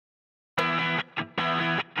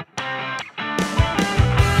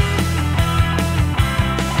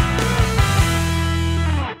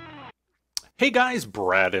Hey guys,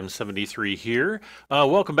 Brad M73 here.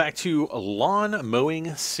 Welcome back to Lawn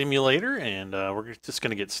Mowing Simulator, and we're just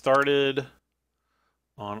going to get started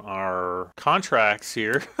on our contracts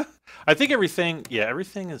here. I think everything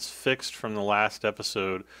is fixed from the last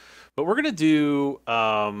episode, but we're going to do,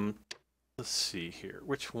 let's see here,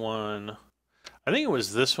 which one? I think it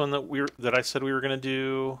was this one that I said we were going to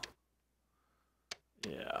do.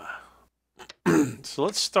 Yeah. So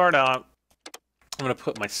let's start out. I'm going to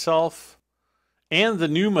put myself and the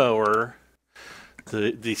new mower,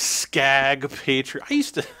 the Skag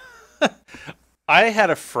Patriot. I had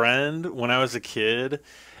a friend when I was a kid,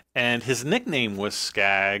 and his nickname was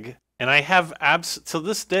Skag, and I have to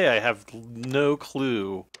this day I have no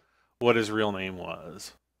clue what his real name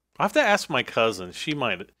was. I'll have to ask my cousin. She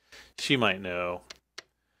might know.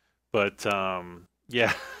 But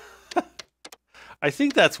yeah. I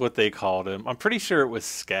think that's what they called him. I'm pretty sure it was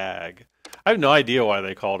Skag. I have no idea why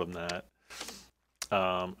they called him that.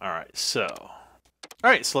 All right, so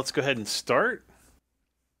let's go ahead and start.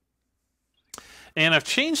 And I've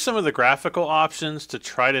changed some of the graphical options to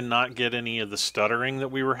try to not get any of the stuttering that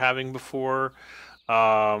we were having before.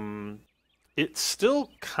 It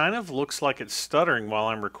still kind of looks like it's stuttering while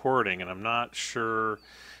I'm recording, and I'm not sure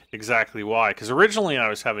exactly why. Because originally I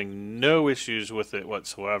was having no issues with it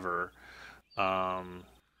whatsoever.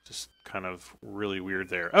 Just kind of really weird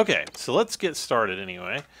there. Okay, so let's get started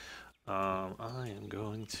anyway. I am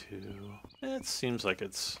going to... It seems like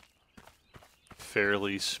it's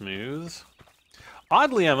fairly smooth.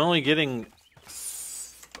 Oddly, I'm only getting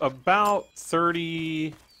about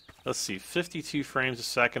 52 frames a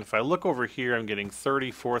second. If I look over here, I'm getting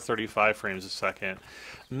 34, 35 frames a second.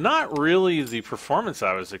 Not really the performance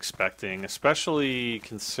I was expecting, especially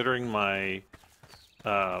considering my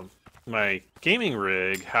my gaming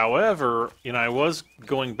rig. However, you know, I was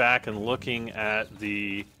going back and looking at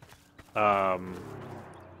the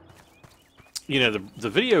you know, the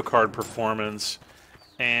video card performance,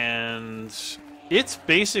 and it's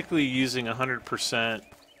basically using 100%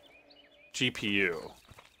 GPU.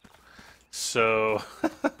 So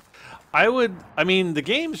I mean, the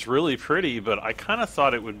game's really pretty, but I kind of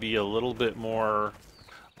thought it would be a little bit more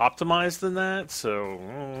optimized than that, so...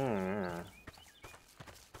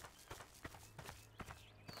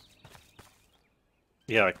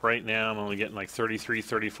 Yeah, like right now I'm only getting like 33,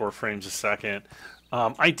 34 frames a second.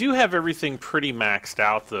 I do have everything pretty maxed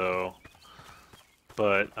out though,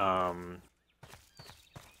 but I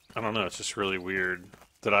don't know, it's just really weird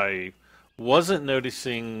that I wasn't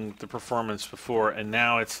noticing the performance before, and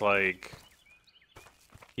now it's like,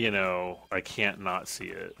 you know, I can't not see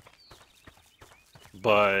it.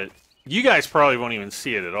 But you guys probably won't even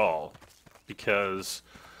see it at all, because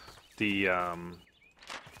the,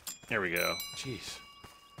 there we go, jeez.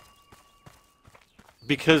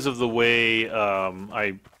 Because of the way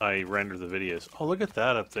I render the videos. Oh, look at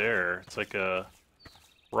that up there. It's like a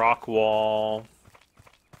rock wall.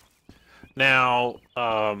 Now,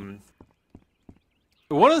 one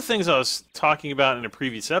of the things I was talking about in a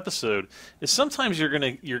previous episode is sometimes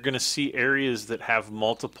you're gonna see areas that have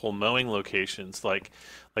multiple mowing locations. Like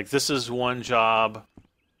this is one job.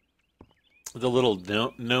 The little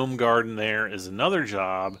gnome garden there is another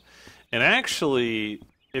job, and actually,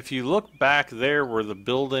 if you look back there where the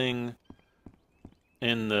building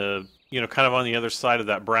in the, you know, kind of on the other side of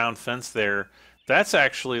that brown fence there, that's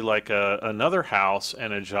actually like another house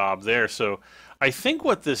and a job there. So I think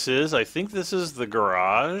what this is, I think this is the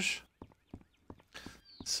garage.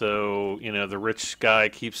 So, you know, the rich guy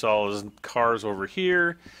keeps all his cars over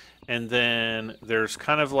here. And then there's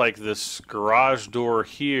kind of like this garage door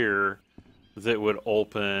here that would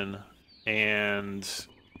open, and...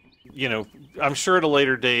 you know, I'm sure at a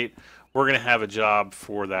later date we're going to have a job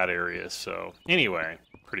for that area. So anyway,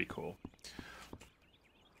 pretty cool.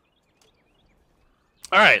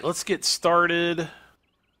 All right, let's get started.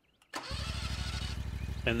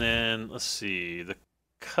 And then let's see, the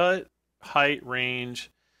cut height range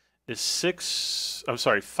is 5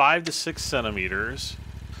 to 6 centimeters.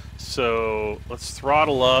 So let's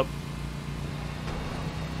throttle up.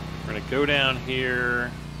 We're going to go down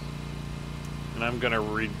here. And I'm going to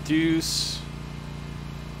reduce.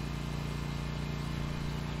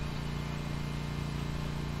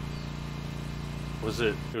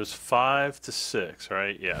 It was 5 to 6,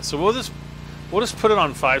 right? Yeah. So we'll just put it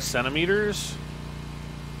on 5 centimeters.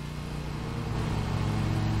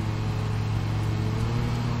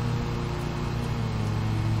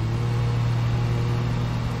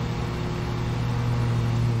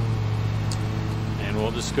 And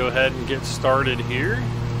we'll just go ahead and get started here.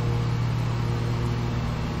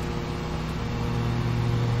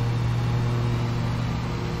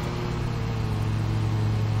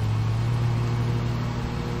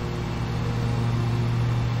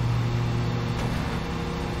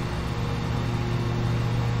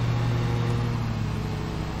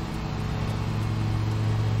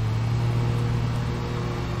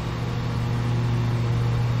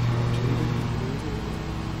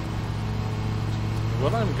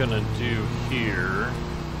 what I'm gonna do here,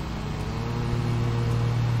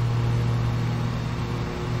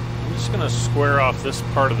 I'm just gonna square off this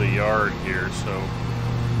part of the yard here, so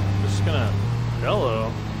I'm just gonna,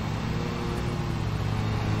 hello.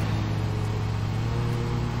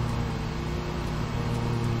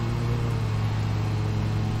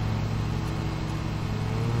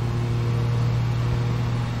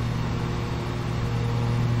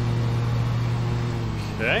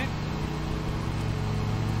 Okay.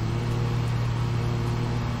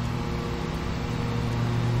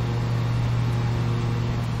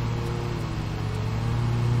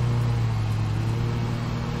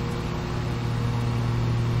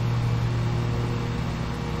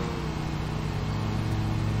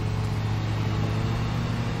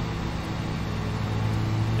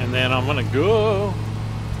 And then I'm gonna go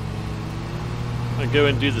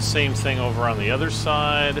and do the same thing over on the other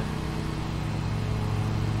side.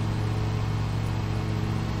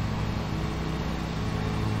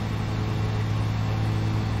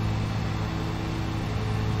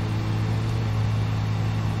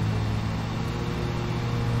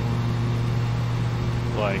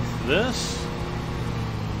 Like this.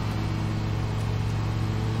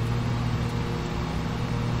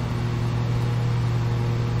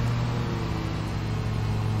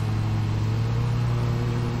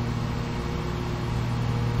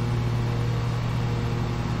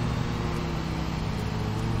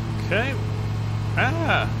 Okay.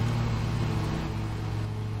 Ah.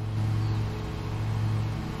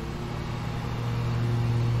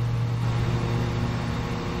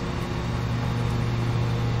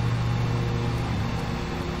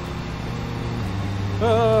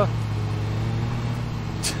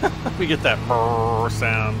 Let me get that brrr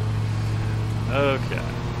sound. Okay.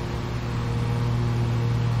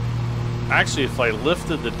 Actually, if I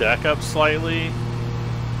lifted the deck up slightly,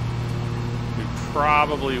 we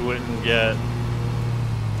probably wouldn't get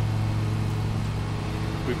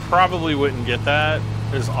that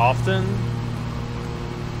as often.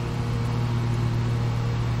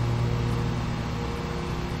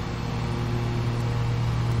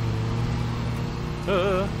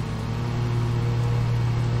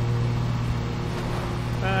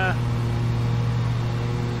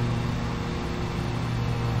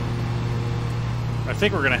 I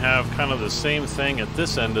think we're going to have kind of the same thing at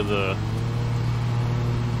this end of the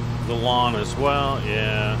lawn as well.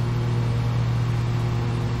 Yeah.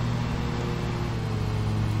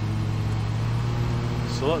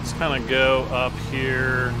 So let's kind of go up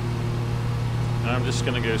here. And I'm just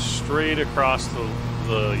going to go straight across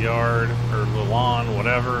the yard or the lawn,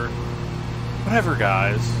 whatever. Whatever,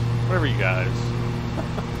 guys. Whatever you guys.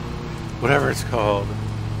 Whatever it's called.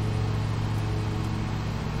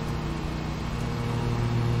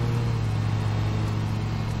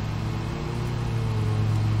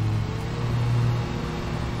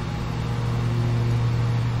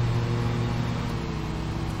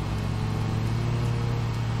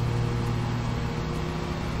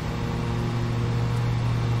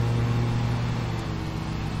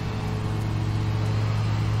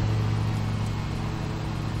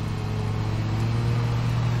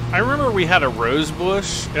 I remember we had a rose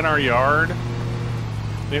bush in our yard.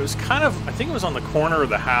 And it was kind of, I think it was on the corner of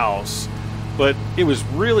the house, but it was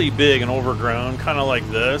really big and overgrown, kind of like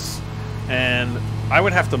this. And I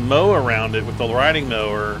would have to mow around it with the riding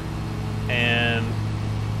mower, and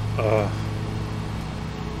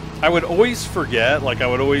I would always forget. Like, I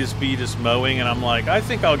would always be just mowing, and I'm like, I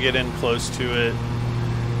think I'll get in close to it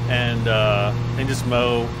and just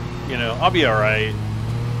mow. You know, I'll be all right.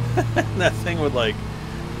 And that thing would like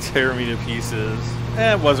tear me to pieces.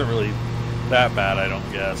 It wasn't really that bad, I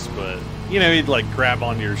don't guess, but you know, he'd like grab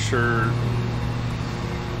onto your shirt.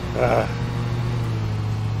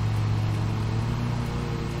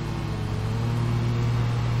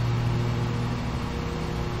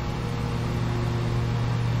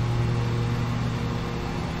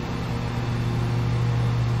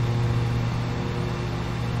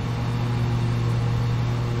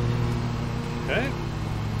 Okay.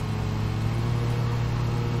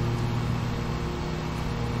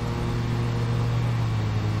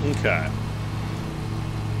 Okay.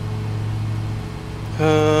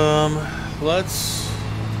 Let's...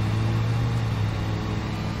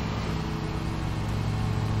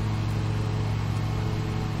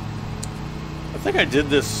 I think I did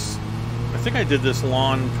this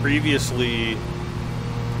lawn previously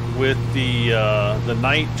with the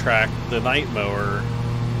night mower,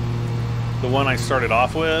 the one I started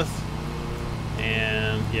off with,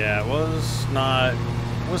 and yeah, it was not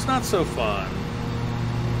so fun.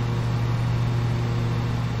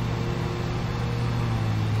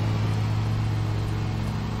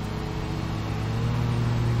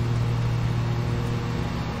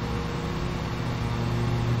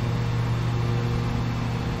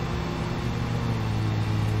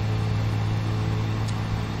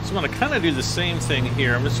 So I'm going to kind of do the same thing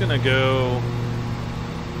here. I'm just going to go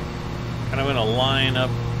kind of in a line up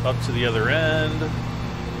to the other end.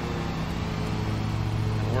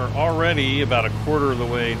 And we're already about a quarter of the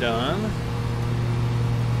way done.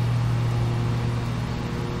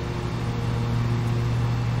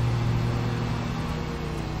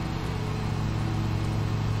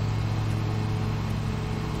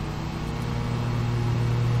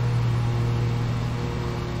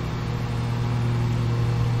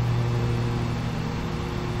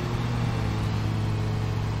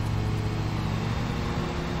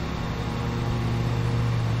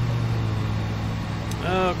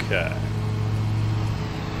 Okay.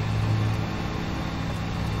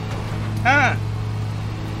 Ah!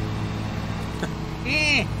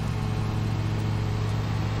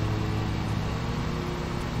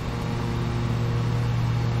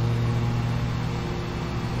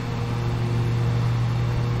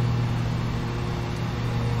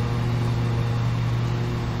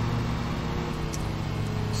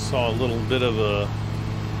 Saw a little bit of a...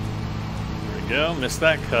 There we go. Missed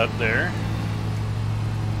that cut there.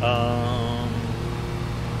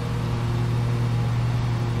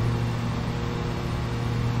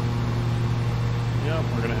 Yep,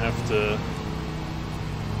 we're gonna have to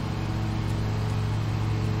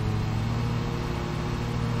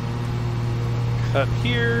cut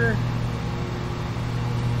here.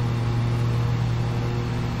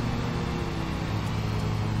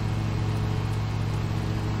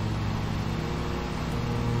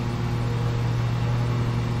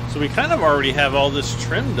 So we kind of already have all this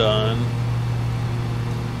trim done.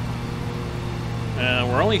 And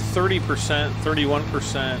we're only 30%,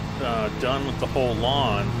 31% done with the whole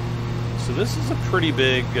lawn. So this is a pretty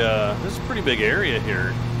big, area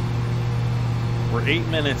here. We're 8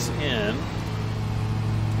 minutes in.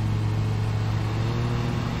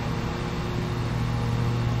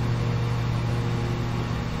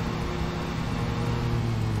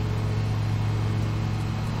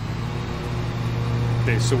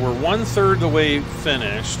 Okay, so we're 1/3 the way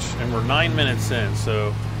finished, and we're 9 minutes in.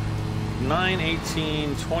 So 9,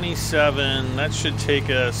 18, 27. That should take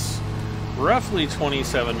us roughly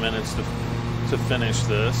 27 minutes to finish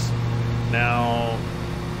this. Now,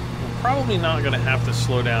 we're probably not going to have to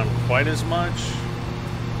slow down quite as much,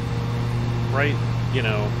 right? You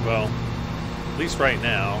know, well, at least right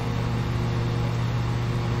now.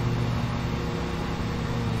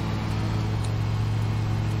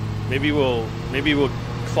 Maybe we'll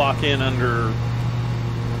clock in under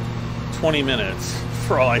 20 minutes,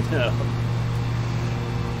 for all I know.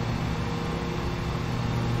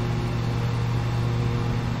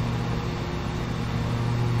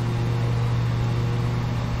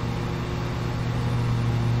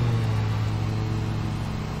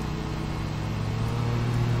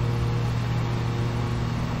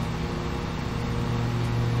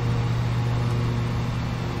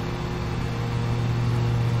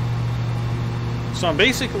 So I'm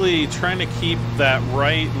basically trying to keep that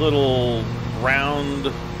right little round,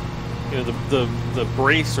 you know, the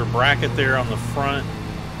brace or bracket there on the front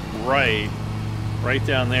right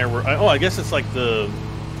down there. Where I guess it's like the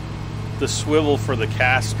swivel for the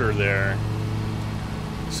caster there.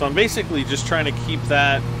 So I'm basically just trying to keep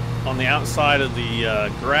that on the outside of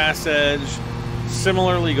the grass edge.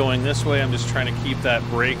 Similarly, going this way, I'm just trying to keep that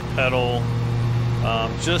brake pedal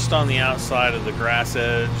just on the outside of the grass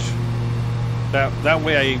edge. That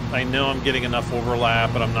way I know I'm getting enough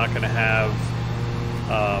overlap, but I'm not going to have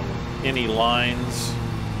any lines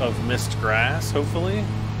of missed grass, hopefully.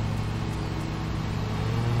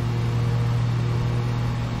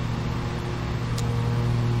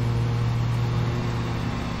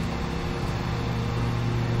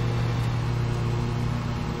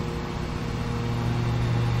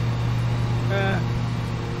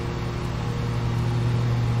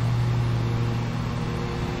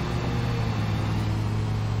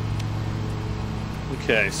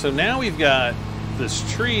 Okay, so now we've got this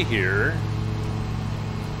tree here.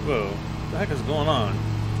 Whoa, what the heck is going on?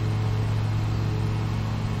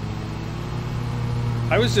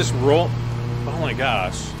 I was just oh my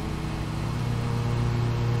gosh.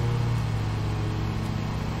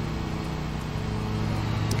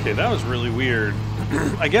 Okay, that was really weird.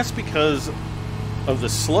 I guess because of the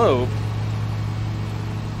slope,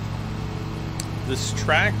 this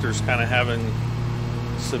tractor's kind of having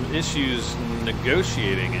some issues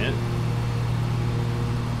negotiating it.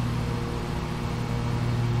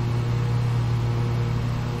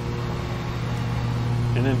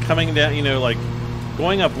 And then coming down, you know, like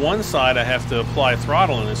going up one side, I have to apply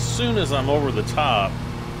throttle, and as soon as I'm over the top,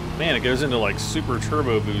 man, it goes into like super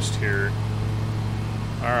turbo boost here.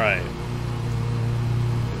 All right,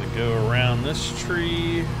 gonna go around this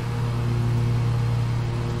tree.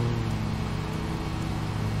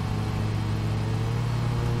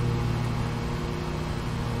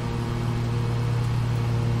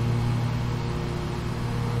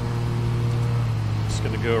 Just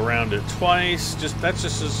gonna go around it twice. That's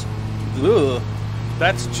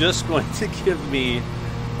just going to give me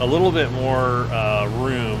a little bit more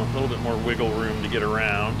room, a little bit more wiggle room to get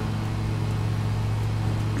around.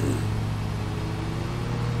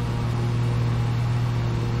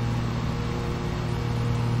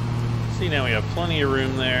 See, now we have plenty of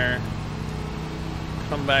room there.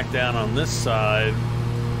 Come back down on this side.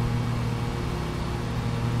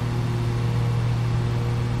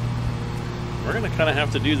 We're going to kind of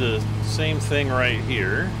have to do the same thing right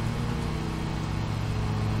here.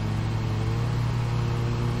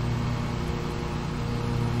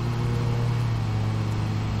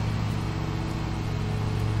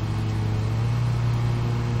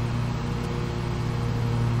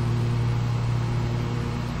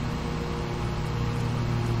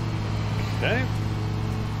 Okay.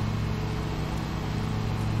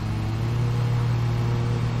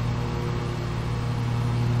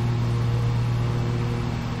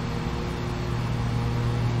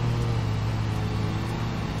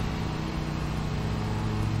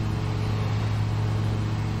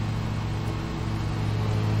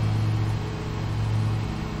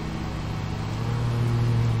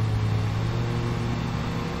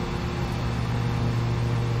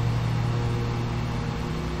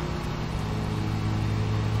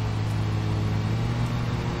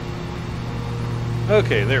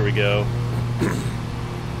 Okay, there we go.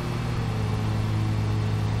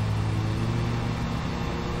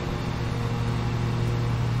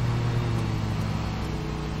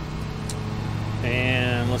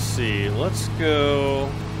 And let's see, let's go.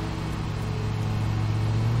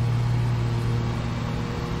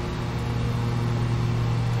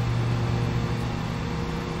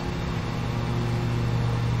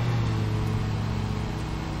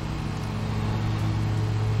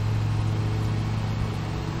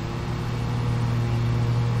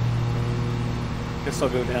 Guess I'll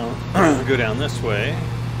go down go down this way.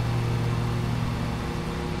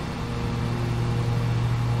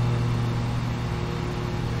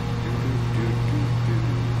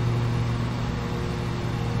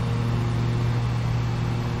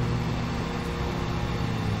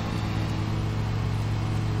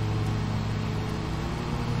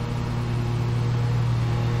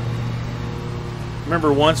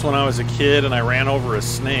 Remember once when I was a kid and I ran over a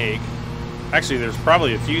snake. Actually, there's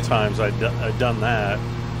probably a few times I've done that.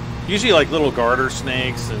 Usually like little garter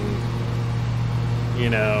snakes, and you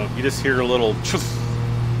know, you just hear a little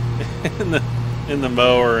in the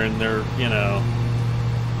mower, and they're, you know,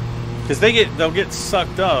 because they'll get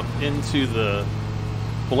sucked up into the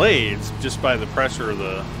blades just by the pressure of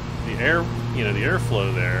the air, you know, the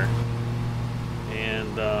airflow there.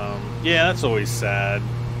 And yeah, that's always sad.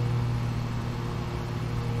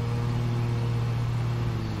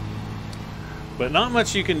 But not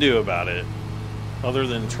much you can do about it, other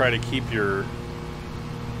than try to keep your,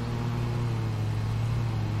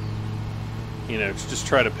 you know, just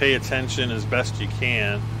try to pay attention as best you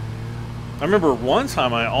can. I remember one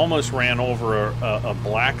time I almost ran over a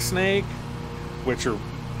black snake,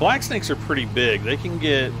 black snakes are pretty big. They can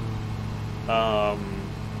get, no,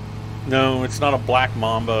 it's not a black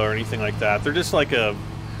mamba or anything like that. They're just like a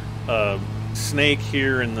snake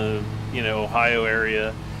here in the, you know, Ohio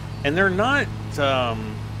area. And they're not,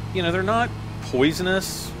 you know, they're not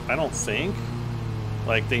poisonous, I don't think.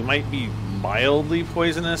 Like, they might be mildly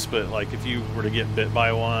poisonous, but, like, if you were to get bit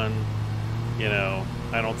by one, you know,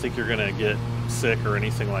 I don't think you're going to get sick or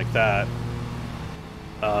anything like that.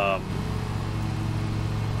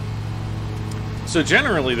 So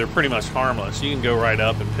generally, they're pretty much harmless. You can go right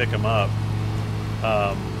up and pick them up.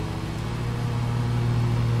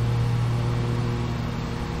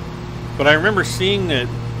 But I remember seeing that,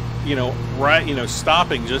 you know,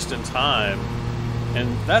 stopping just in time,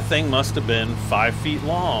 and that thing must have been 5 feet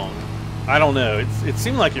long. I don't know. It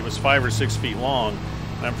seemed like it was 5 or 6 feet long,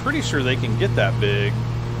 and I'm pretty sure they can get that big.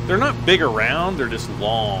 They're not big around, they're just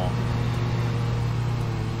long.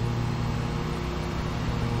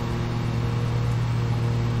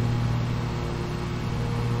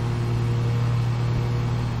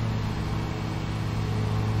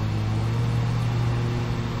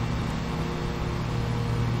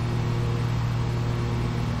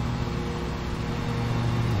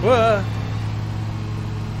 What?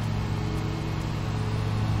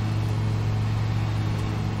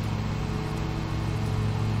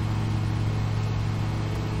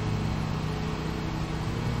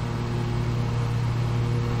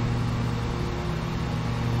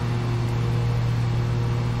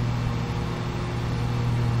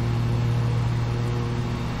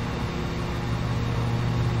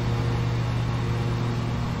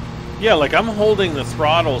 Yeah, like I'm holding the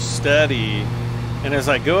throttle steady, and as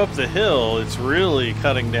I go up the hill, it's really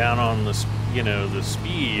cutting down on the, you know, the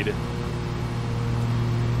speed.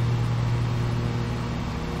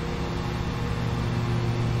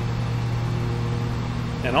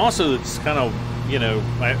 And also, it's kind of, you know,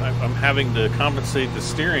 I'm having to compensate the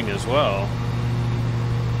steering as well.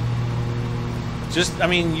 Just, I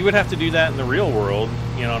mean, you would have to do that in the real world,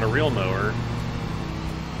 you know, on a real mower.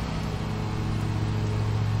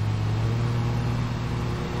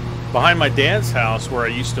 Behind my dad's house, where I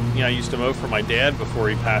used to, you know, I used to mow for my dad before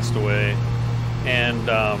he passed away, and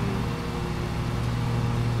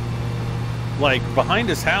like behind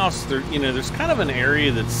his house, there, you know, there's kind of an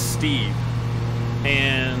area that's steep,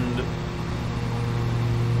 and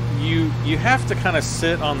you have to kind of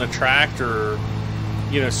sit on the tractor,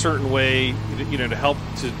 you know, a certain way, you know, to help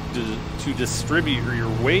to distribute your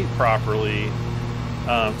weight properly,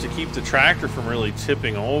 to keep the tractor from really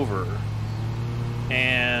tipping over.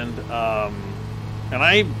 And I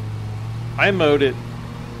mowed it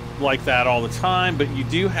like that all the time, but you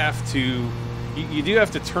do have to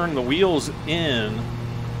turn the wheels in,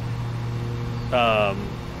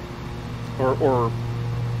 or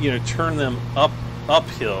you know, turn them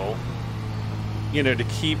uphill, you know, to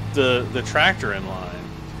keep the tractor in line.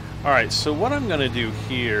 All right, so what I'm gonna do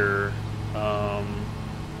here, what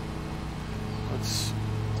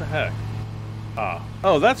the heck?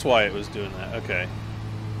 Oh, that's why it was doing that. Okay.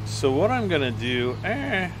 So what I'm gonna do,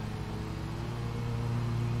 is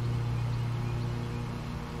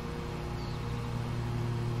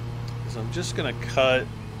I'm just gonna cut.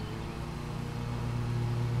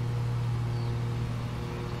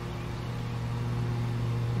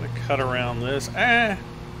 I'm gonna cut around this. And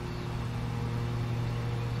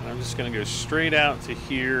I'm just gonna go straight out to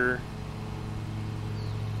here.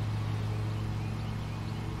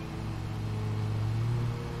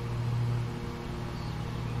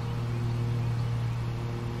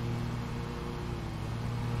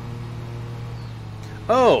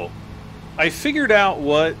 Oh, I figured out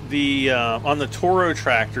what the, on the Toro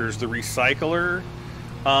tractors, the recycler,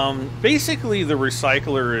 basically the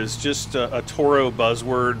recycler is just a Toro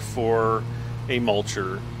buzzword for a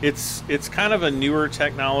mulcher. It's kind of a newer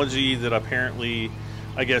technology that apparently,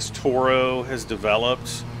 I guess, Toro has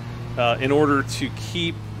developed in order to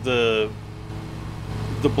keep the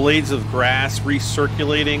blades of grass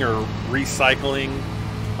recirculating or recycling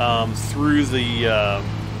through the,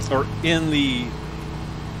 or in the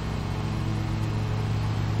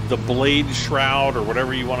blade shroud, or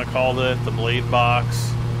whatever you want to call it, the blade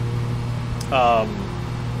box. And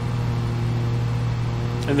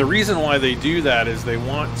the reason why they do that is they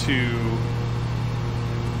want to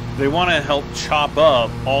help chop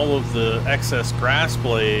up all of the excess grass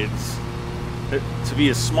blades to be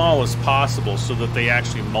as small as possible, so that they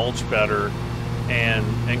actually mulch better and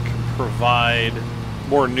can provide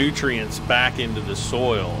more nutrients back into the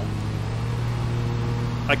soil.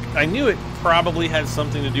 I knew it probably had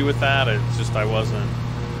something to do with that. It's just I wasn't,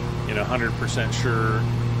 you know, 100% sure.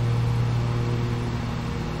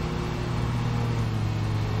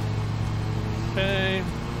 Okay.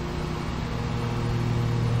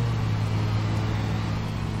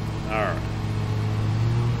 All right.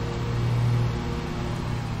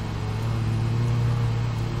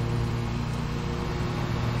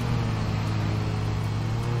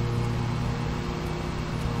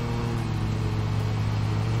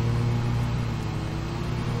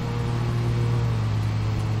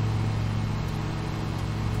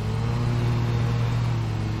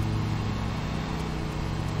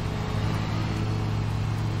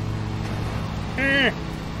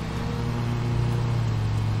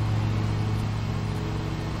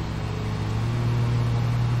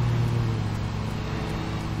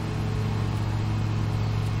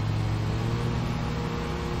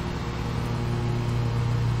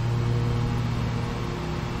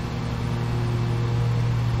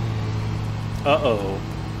 Uh-oh.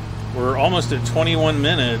 We're almost at 21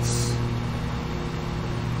 minutes.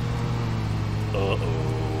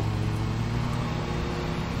 Uh-oh.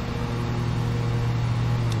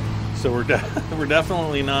 So we're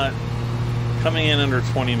definitely not coming in under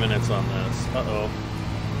 20 minutes on this. Uh-oh.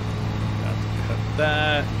 Got to cut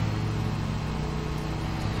that.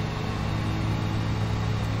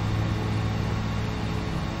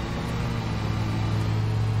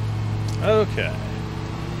 Okay.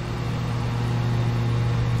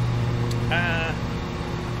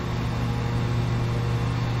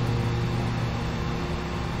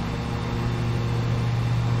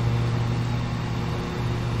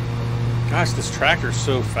 Gosh, this tractor's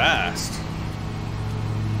so fast.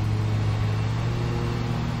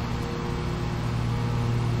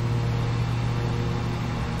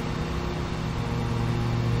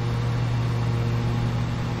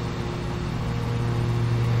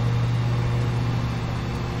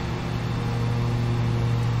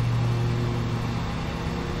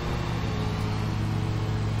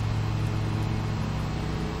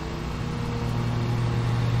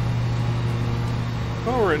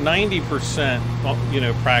 Well, we're at 90%, you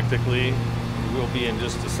know, practically. We'll be in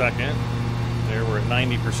just a second. There, we're at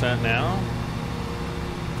 90% now.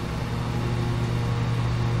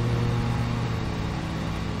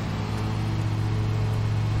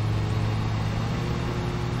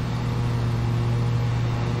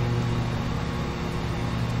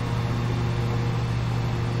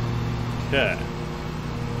 Okay.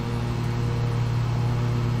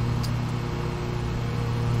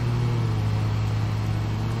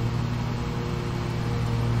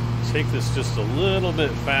 Take this just a little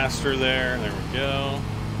bit faster there. There we go.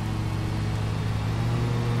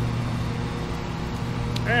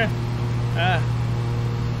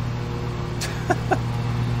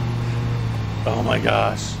 Oh my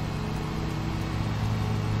gosh.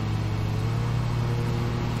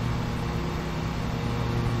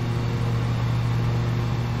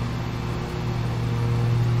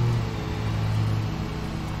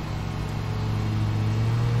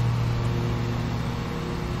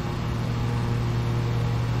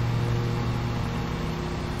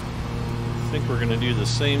 I think we're going to do the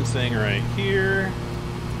same thing right here.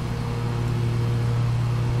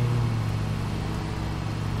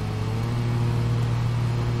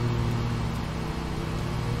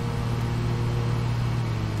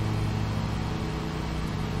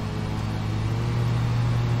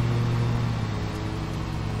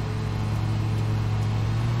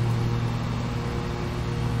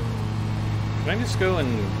 Can I just go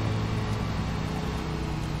and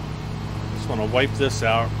want to wipe this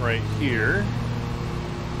out right here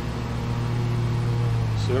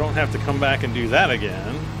so we don't have to come back and do that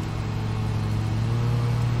again.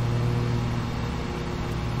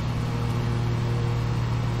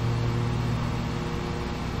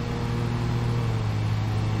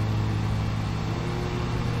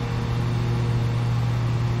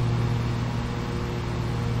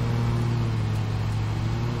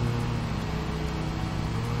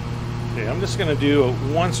 Okay, I'm just going to do it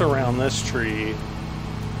once around this tree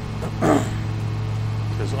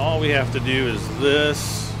because all we have to do is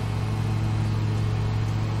this.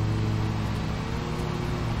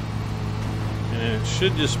 And it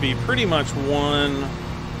should just be pretty much one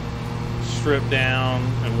strip down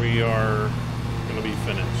and we are going to be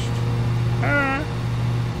finished.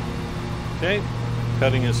 Okay,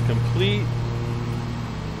 cutting is complete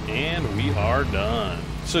and we are done.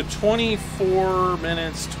 So 24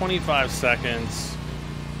 minutes, 25 seconds.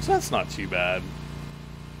 So that's not too bad.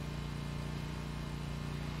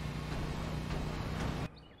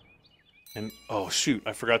 And oh shoot,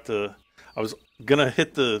 I forgot to, I was gonna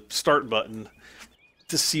hit the start button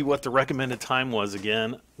to see what the recommended time was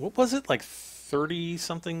again. What was it, like 30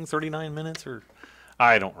 something, 39 minutes, or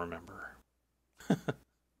I don't remember.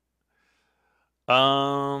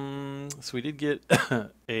 So we did get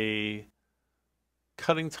a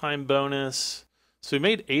cutting time bonus. So we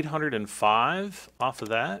made $805 off of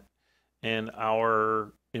that, and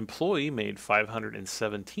our employee made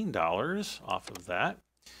 $517 off of that.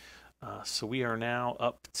 So we are now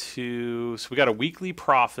up to, so we got a weekly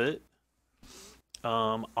profit.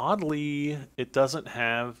 Oddly, it doesn't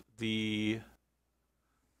have the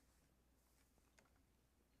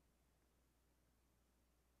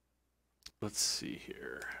let's see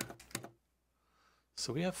here.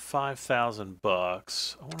 So we have $5,000.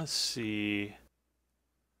 I want to see.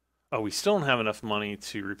 Oh, we still don't have enough money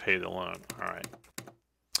to repay the loan. All right.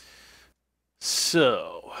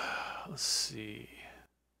 So let's see.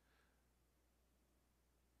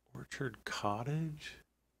 Orchard Cottage.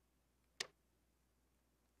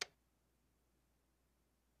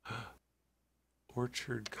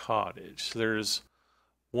 Orchard Cottage. So there's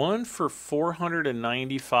one for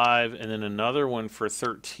 $495 and then another one for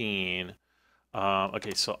 $13.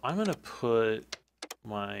 Okay, so I'm going to put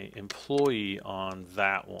my employee on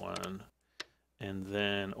that one. And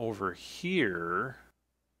then over here,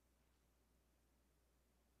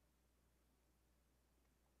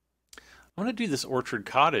 I'm going to do this Orchard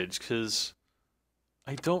Cottage because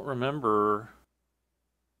I don't remember.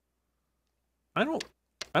 I don't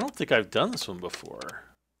think I've done this one before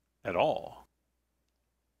at all.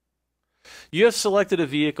 You have selected a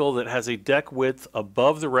vehicle that has a deck width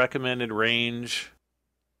above the recommended range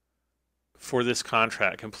for this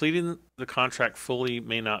contract. Completing the contract fully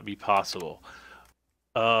may not be possible.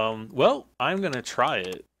 Well, I'm going to try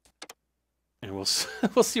it, and we'll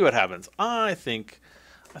see what happens. I think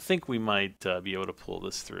we might be able to pull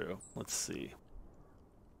this through. Let's see.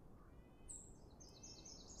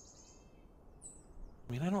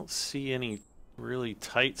 I mean, I don't see any really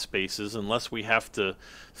tight spaces unless we have to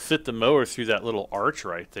fit the mower through that little arch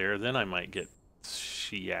right there. Then I might get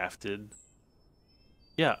shafted.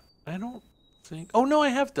 Yeah, I don't think. Oh no, I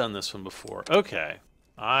have done this one before. Okay,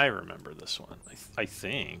 I remember this one. I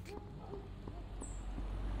think.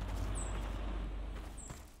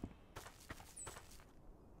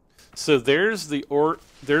 So there's the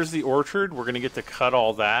orchard. We're gonna get to cut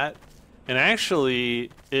all that, and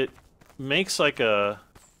actually it makes like a.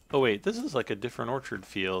 Oh wait, this is like a different orchard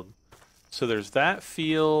field. So there's that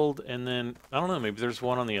field, and then I don't know. Maybe there's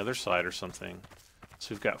one on the other side or something.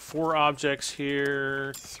 So we've got 4 objects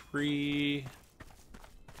here. 3,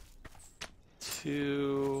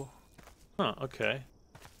 2. Huh. Okay.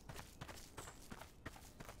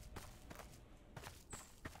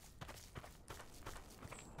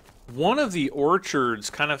 One of the orchards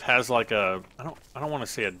kind of has like a I don't want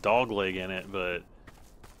to say a dog leg in it, but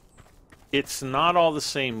it's not all the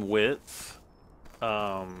same width.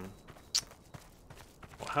 Well,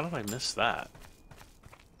 how did I miss that?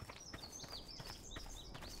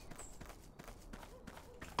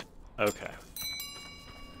 Okay.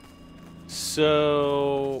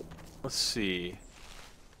 So let's see.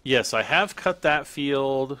 Yes, I have cut that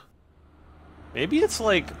field. Maybe it's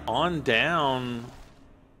like on down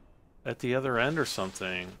at the other end or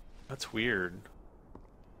something. That's weird.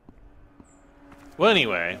 Well,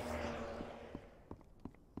 anyway.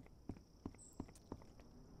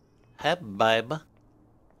 Hey, babe.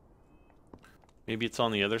 Maybe it's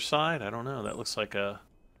on the other side? I don't know. That looks like a...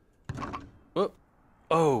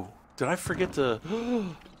 Oh, did I forget to...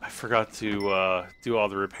 I forgot to do all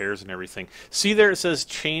the repairs and everything. See there it says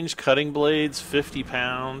change cutting blades, 50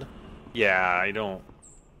 pound. Yeah, I don't...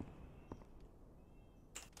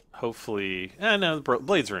 Hopefully... no, the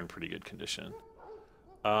blades are in pretty good condition.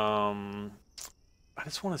 I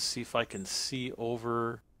just want to see if I can see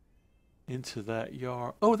over into that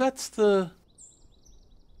yard. Oh, that's the...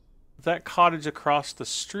 That cottage across the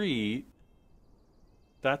street.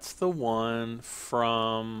 That's the one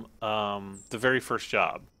from the very first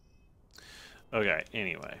job. Okay,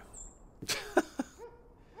 anyway.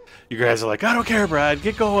 You guys are like, I don't care, Brad.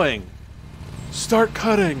 Get going. Start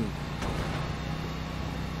cutting.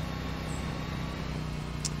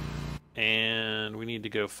 And we need to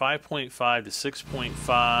go 5.5 to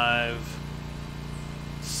 6.5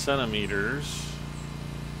 centimeters.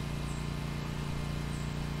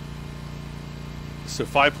 So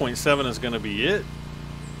 5.7 is going to be it.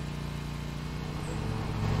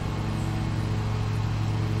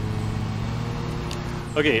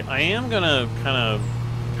 Okay, I am going to kind of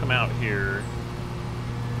come out here.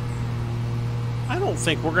 I don't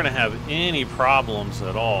think we're going to have any problems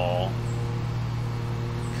at all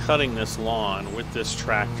cutting this lawn with this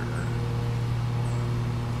tractor.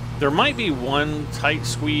 There might be one tight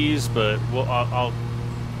squeeze, but I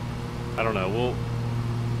don't know.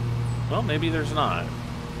 Well, maybe there's not.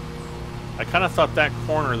 I kind of thought that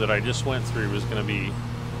corner that I just went through was going to be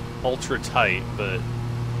ultra tight, but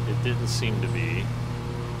it didn't seem to be.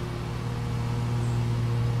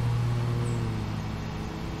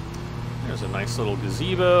 There's a nice little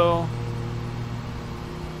gazebo.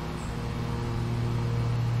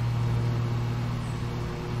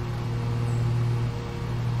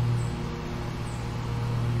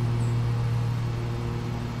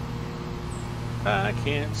 I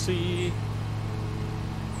can't see.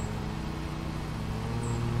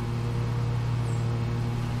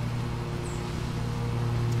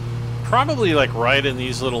 Probably like right in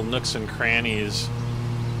these little nooks and crannies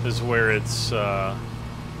is where it's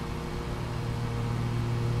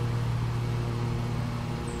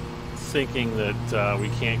thinking that we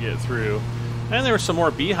can't get through. And there were some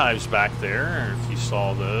more beehives back there, if you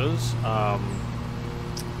saw those.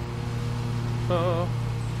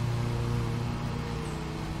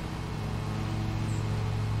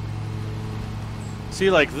 See,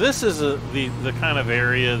 like this is the kind of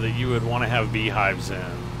area that you would want to have beehives in,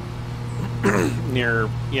 near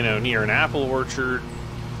an apple orchard,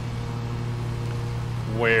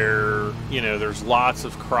 where there's lots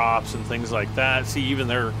of crops and things like that. See, even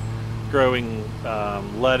they're growing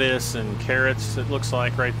lettuce and carrots. It looks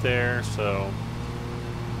like right there. So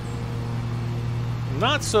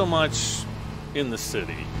not so much in the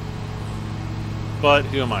city, but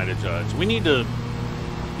who am I to judge? We need to.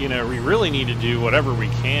 We really need to do whatever we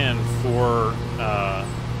can for the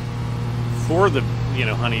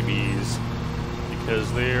honeybees,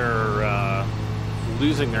 because they're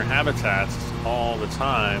losing their habitats all the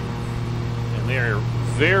time, and they are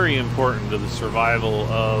very important to the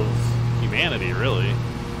survival of humanity, really.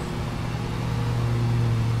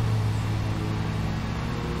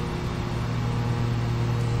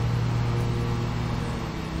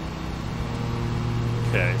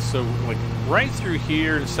 Okay, so like right through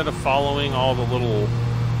here, instead of following all the little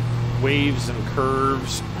waves and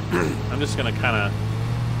curves, I'm just going to kind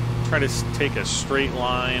of try to take a straight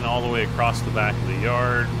line all the way across the back of the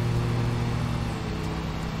yard.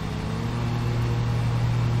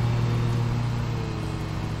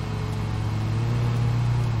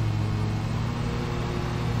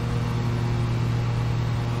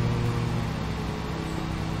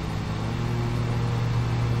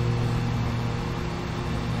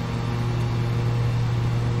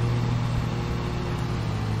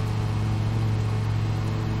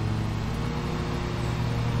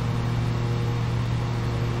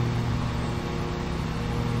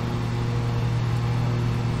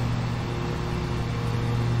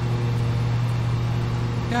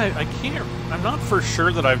 Yeah, I can't, I'm not for sure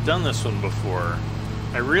that I've done this one before.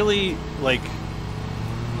 I really, like,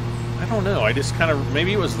 I don't know, I just kind of,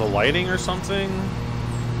 maybe it was the lighting or something.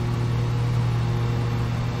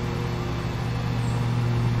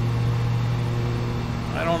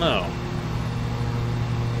 I don't know.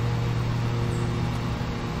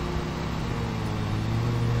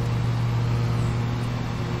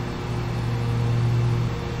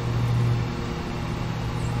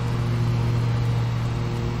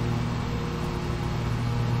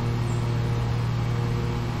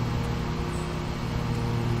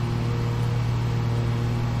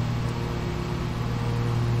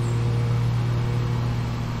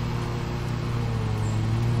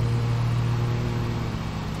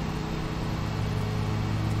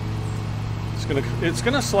 It's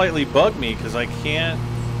gonna slightly bug me because I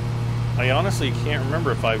honestly can't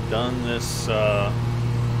remember if I've done this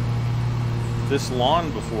this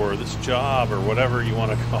lawn before, this job or whatever you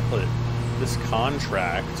want to call it, this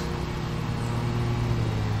contract.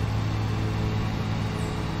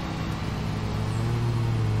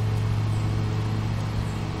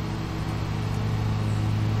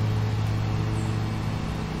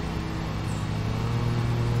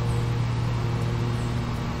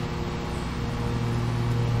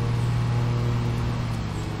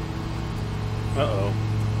 Uh-oh.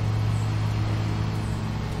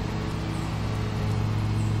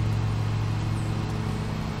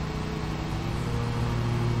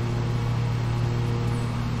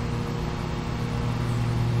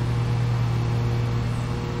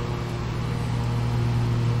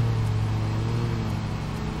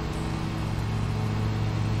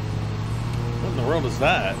 What in the world is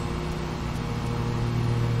that?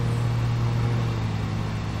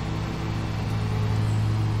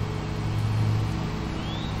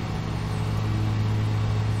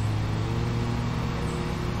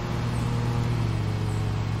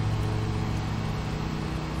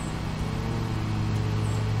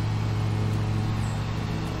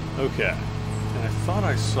 Okay, and I thought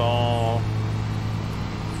I saw,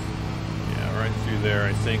 yeah, right through there,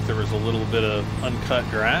 I think there was a little bit of uncut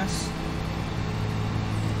grass.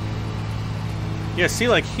 Yeah, see,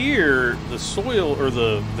 like here, the soil, or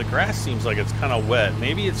the grass seems like it's kind of wet.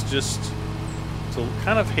 Maybe it's just, it's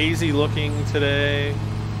kind of hazy looking today.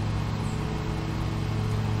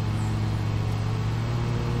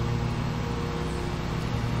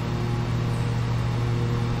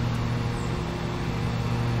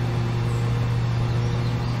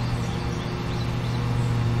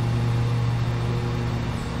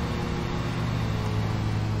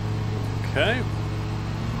 Okay.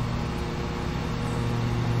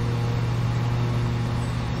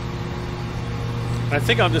 I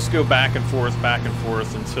think I'll just go back and forth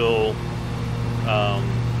until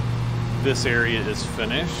this area is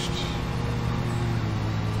finished.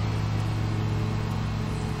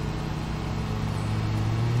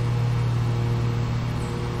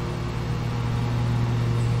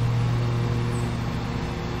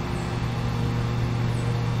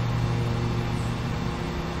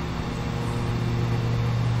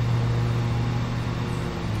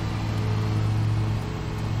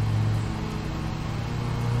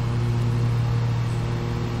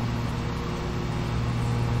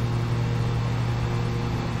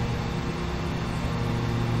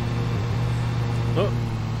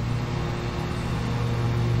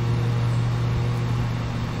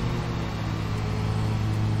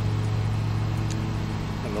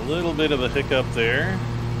 Little bit of a hiccup there.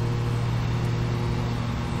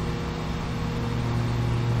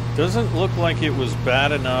 Doesn't look like it was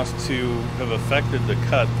bad enough to have affected the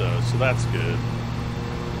cut though, so that's good.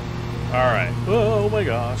 Alright. Oh my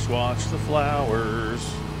gosh, watch the flowers.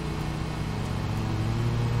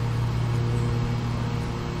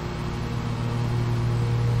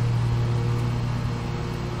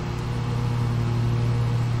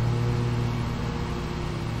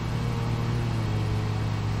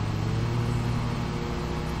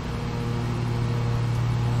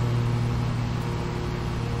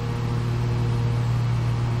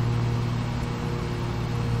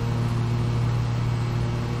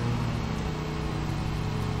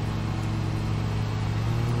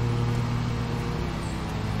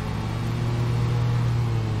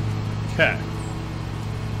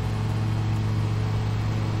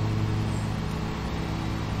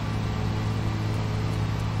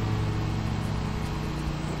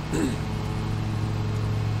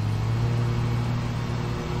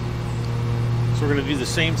 we're going to do the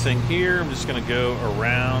same thing here. I'm just going to go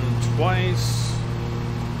around twice.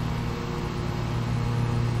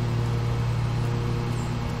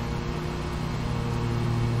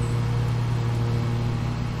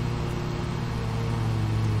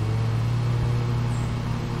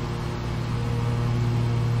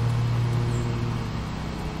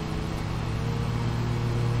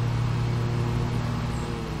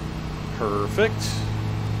 Perfect.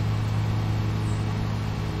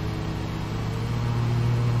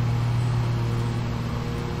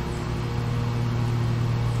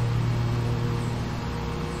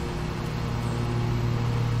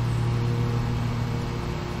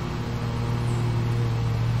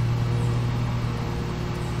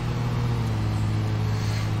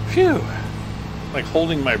 Phew. Like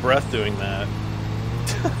holding my breath doing that.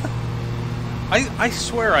 I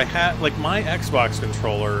swear I had, like, my Xbox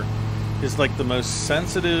controller is like the most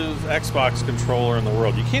sensitive Xbox controller in the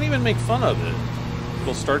world. You can't even make fun of it.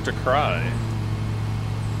 It'll start to cry.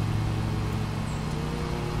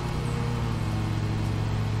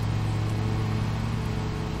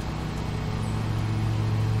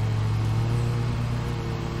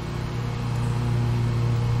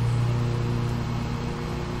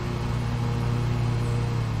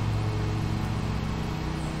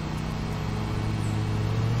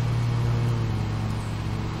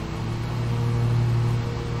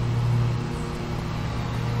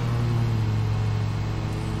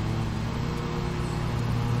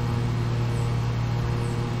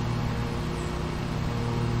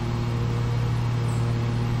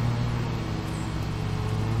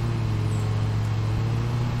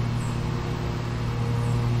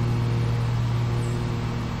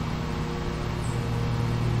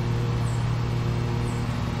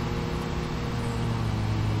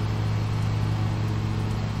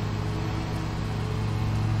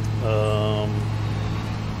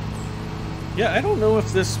 Yeah, I don't know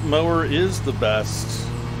if this mower is the best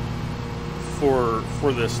for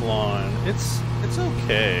this lawn. It's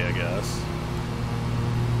okay, I guess.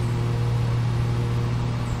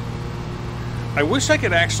 I wish I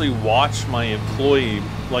could actually watch my employee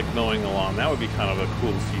like mowing the lawn. That would be kind of a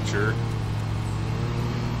cool feature.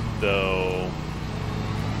 Though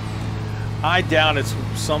I doubt it's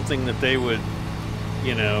something that they would,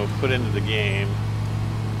 you know, put into the game.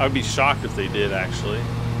 I would be shocked if they did, actually.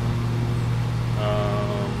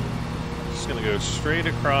 Just gonna go straight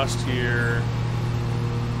across here.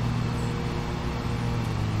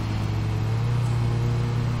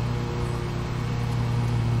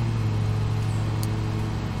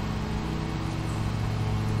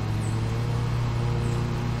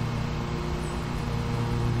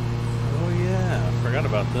 Oh yeah, I forgot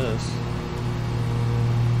about this.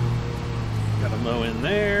 Gotta mow in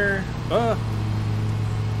there.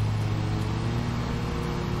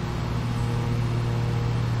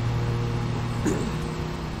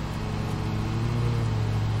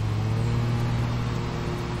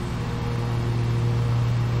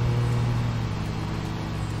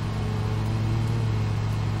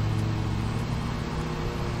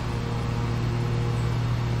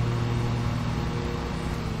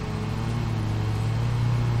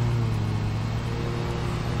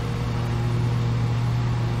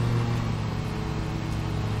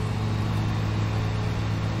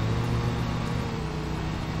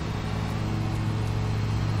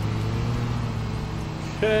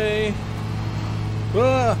 Okay.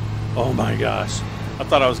 Oh my gosh. I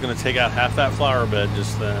thought I was going to take out half that flower bed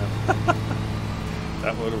just then.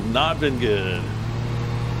 That would have not been good.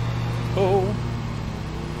 Oh.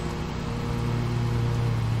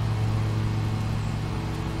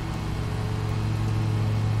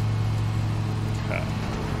 Okay.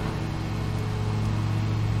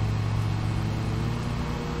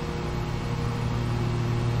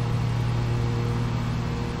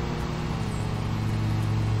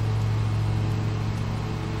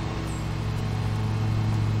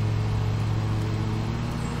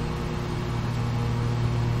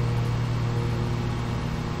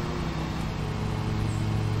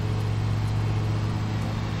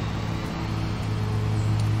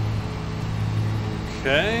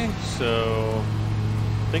 Okay, so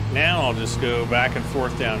I think now I'll just go back and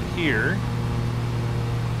forth down here.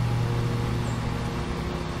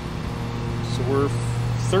 So we're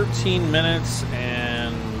 13 minutes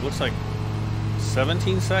and looks like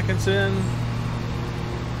 17 seconds in.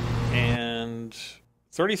 And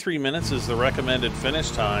 33 minutes is the recommended finish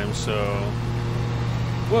time, so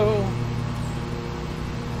whoa.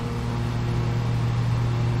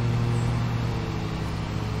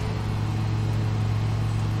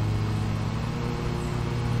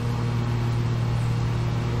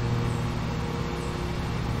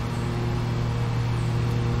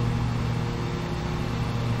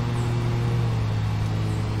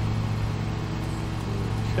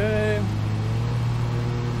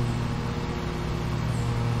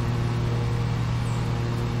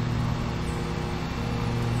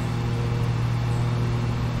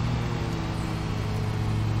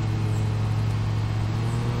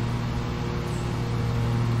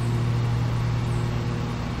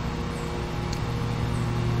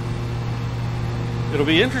 It'll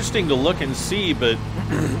be interesting to look and see, but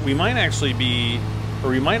we might actually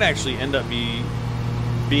end up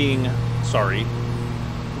being, sorry.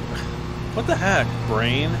 What the heck,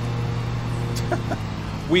 brain?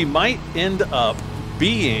 We might end up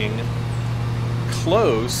being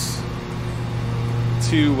close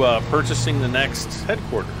to purchasing the next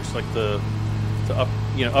headquarters, like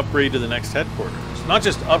upgrade to the next headquarters. Not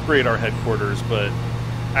just upgrade our headquarters, but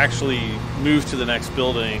actually move to the next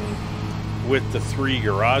building with the 3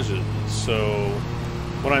 garages. So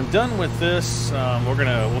when I'm done with this,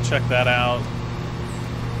 we'll check that out.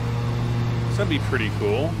 So that'd be pretty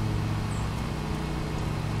cool.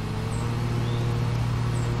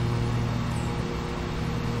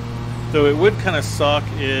 Though it would kind of suck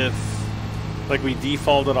if, like, we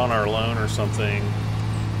defaulted on our loan or something.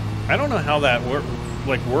 I don't know how that works.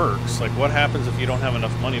 Like, what happens if you don't have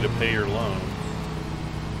enough money to pay your loan?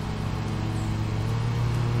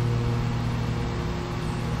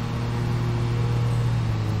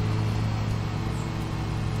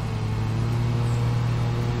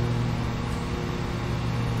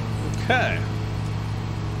 Okay.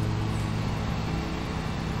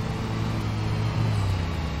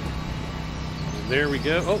 There we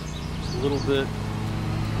go. Oh, a little bit.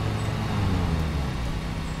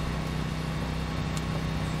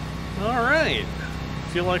 All right. I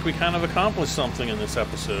feel like we kind of accomplished something in this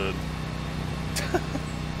episode.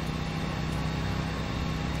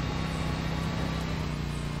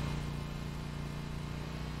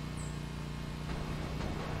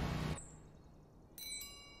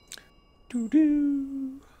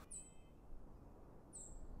 Doo-doo.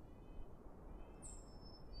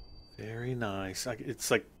 Very nice. It's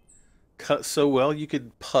like cut so well you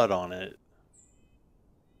could putt on it.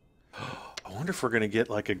 I wonder if we're going to get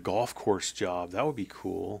like a golf course job. That would be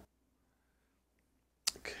cool.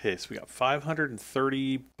 Okay, so we got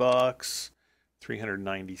 530 bucks,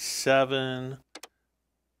 397.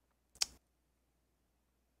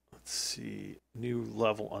 Let's see. New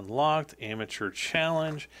level unlocked, amateur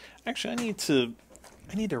challenge. Actually, I need to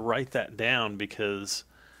write that down because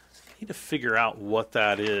I need to figure out what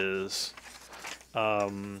that is.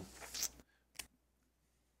 I'm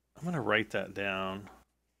going to write that down.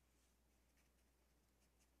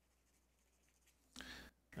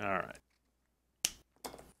 All right.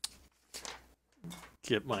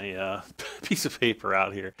 Get my piece of paper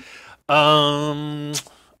out here.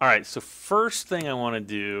 All right, so first thing I want to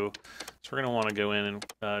do is we're going to want to go in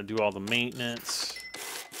and do all the maintenance.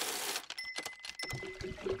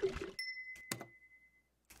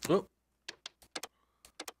 Oh.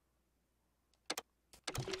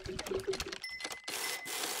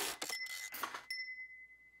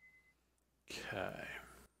 Okay.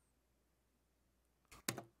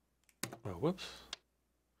 Oh, whoops.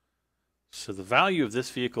 So the value of this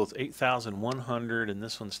vehicle is $8,100, and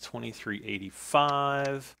this one's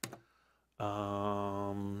 $2,385.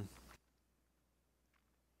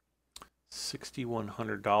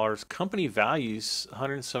 $6,100. Company values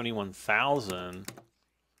 $171,000.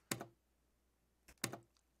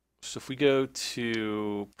 So if we go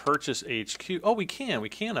to purchase HQ, oh, we can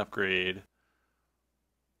upgrade.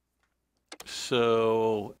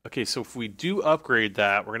 So, okay, so if we do upgrade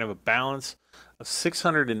that, we're going to have a balance of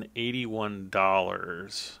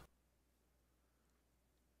 $681.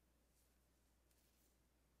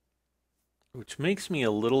 Which makes me a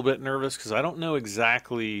little bit nervous because I don't know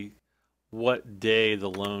exactly what day the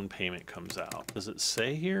loan payment comes out. Does it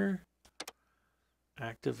say here?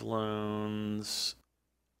 Active loans.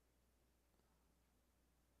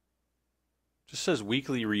 Just says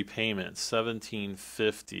weekly repayment,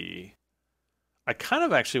 $1,750. I kind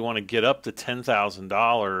of actually want to get up to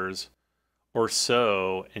 $10,000 or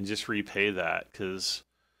so and just repay that, because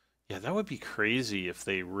yeah, that would be crazy if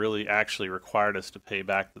they really actually required us to pay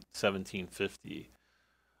back the $1,750.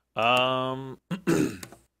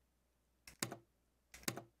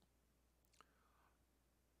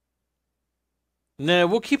 No,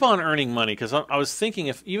 we'll keep on earning money, because I was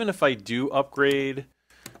thinking even if I do upgrade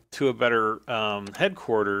to a better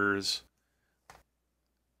headquarters,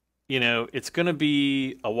 you know, it's going to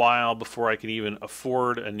be a while before I can even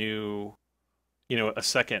afford a new, you know, a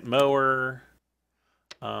second mower.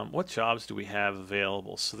 What jobs do we have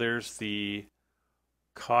available? So there's the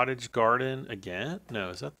cottage garden again.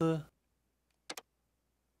 No, is that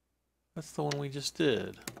that's the one we just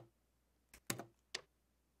did.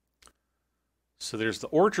 So there's the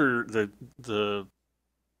orchard, the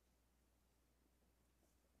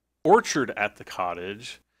orchard at the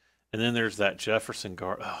cottage. And then there's that Jefferson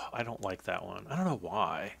garden. Oh, I don't like that one. I don't know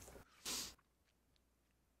why.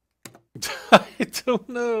 I don't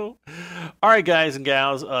know. All right, guys and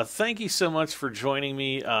gals, thank you so much for joining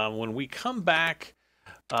me. When we come back,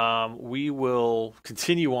 we will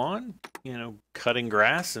continue on, cutting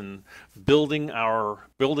grass and building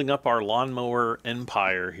up our lawnmower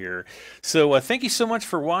empire here. So thank you so much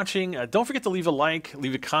for watching. Don't forget to leave a like,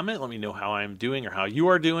 leave a comment, let me know how I'm doing or how you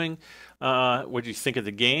are doing, what you think of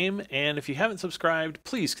the game, and if you haven't subscribed,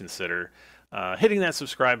 please consider hitting that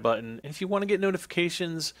subscribe button. And if you want to get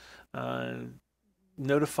notifications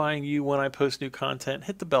notifying you when I post new content,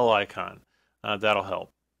 hit the bell icon. That'll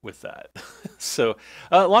help with that. So,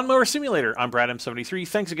 Lawn Mower Simulator, I'm Brad M73.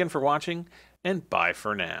 Thanks again for watching, and bye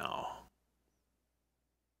for now.